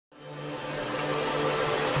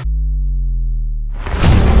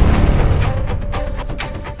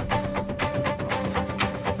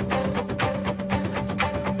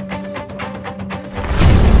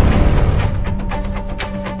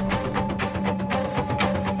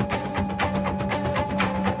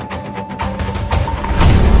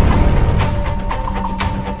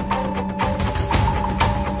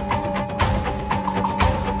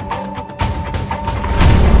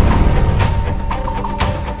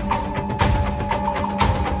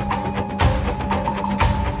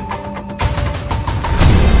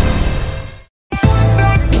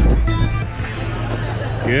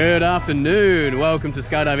Good afternoon. Welcome to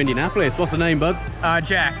Skydive Indianapolis. What's the name, bud?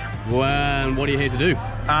 Jack. Well, and what are you here to do?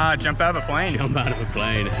 Jump out of a plane. Jump out of a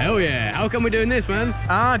plane. Hell yeah. How come we're doing this, man?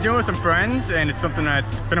 Doing it with some friends, and it's something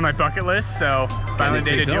that's been on my bucket list, so finally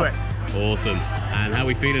day to do it. Awesome. And how are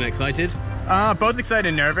we feeling? Excited? Both excited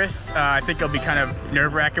and nervous. I think it'll be kind of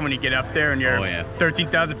nerve-wracking when you get up there and you're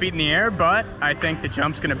 13,000 feet in the air, but I think the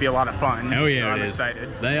jump's going to be a lot of fun. Hell yeah, so I'm it is.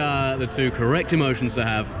 excited. They are the two correct emotions to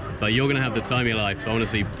have, but you're going to have the time of your life, so I want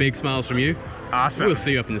to see big smiles from you. Awesome. We'll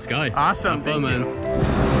see you up in the sky. Awesome. Have fun, man.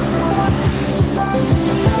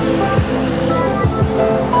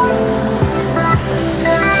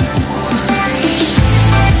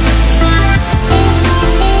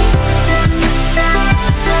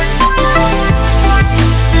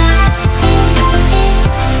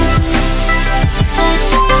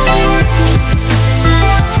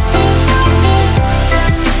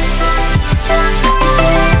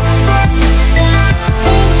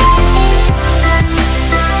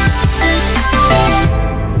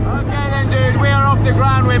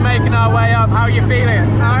 How are you feeling?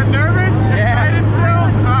 Nervous, excited still.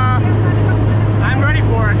 I'm ready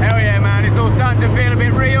for it. Hell yeah, man. It's all starting to feel a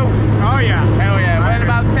bit real. Oh yeah. Hell yeah. Well, in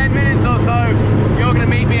about 10 minutes or so, you're going to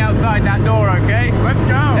meet me outside that door, okay? Let's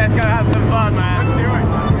go. Let's go have some fun, man. Let's do it.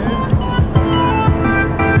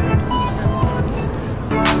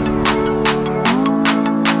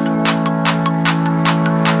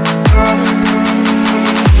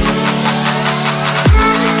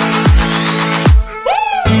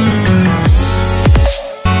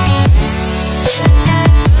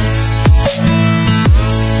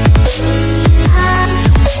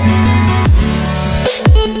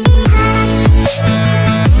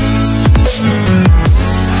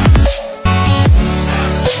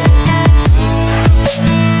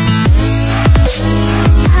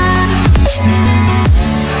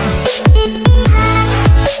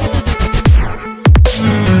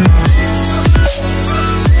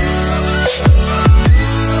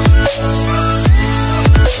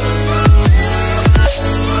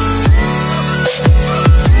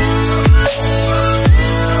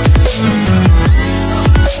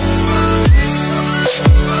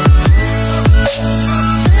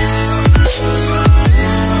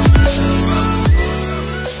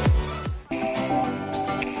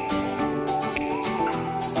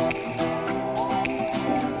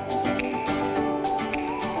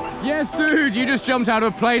 Yes, dude, you just jumped out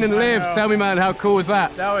of a plane and lived. Tell me, man, how cool was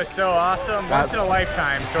that? That was so awesome. Once in a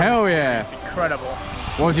lifetime. So hell yeah. It's incredible.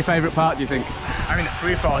 What was your favorite part, do you think? I mean, the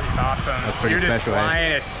Freefall is just awesome. That's pretty You're special, just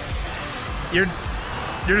flying.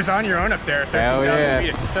 You're just on your own up there. Hell yeah. Feet.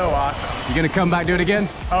 It's so awesome. You going to come back, do it again?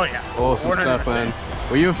 Oh yeah. Awesome 100%. stuff, man.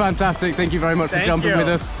 Well, you were fantastic. Thank you very much for jumping with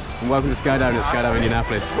us. And welcome to Skydive at Skydive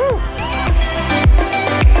Indianapolis. Woo.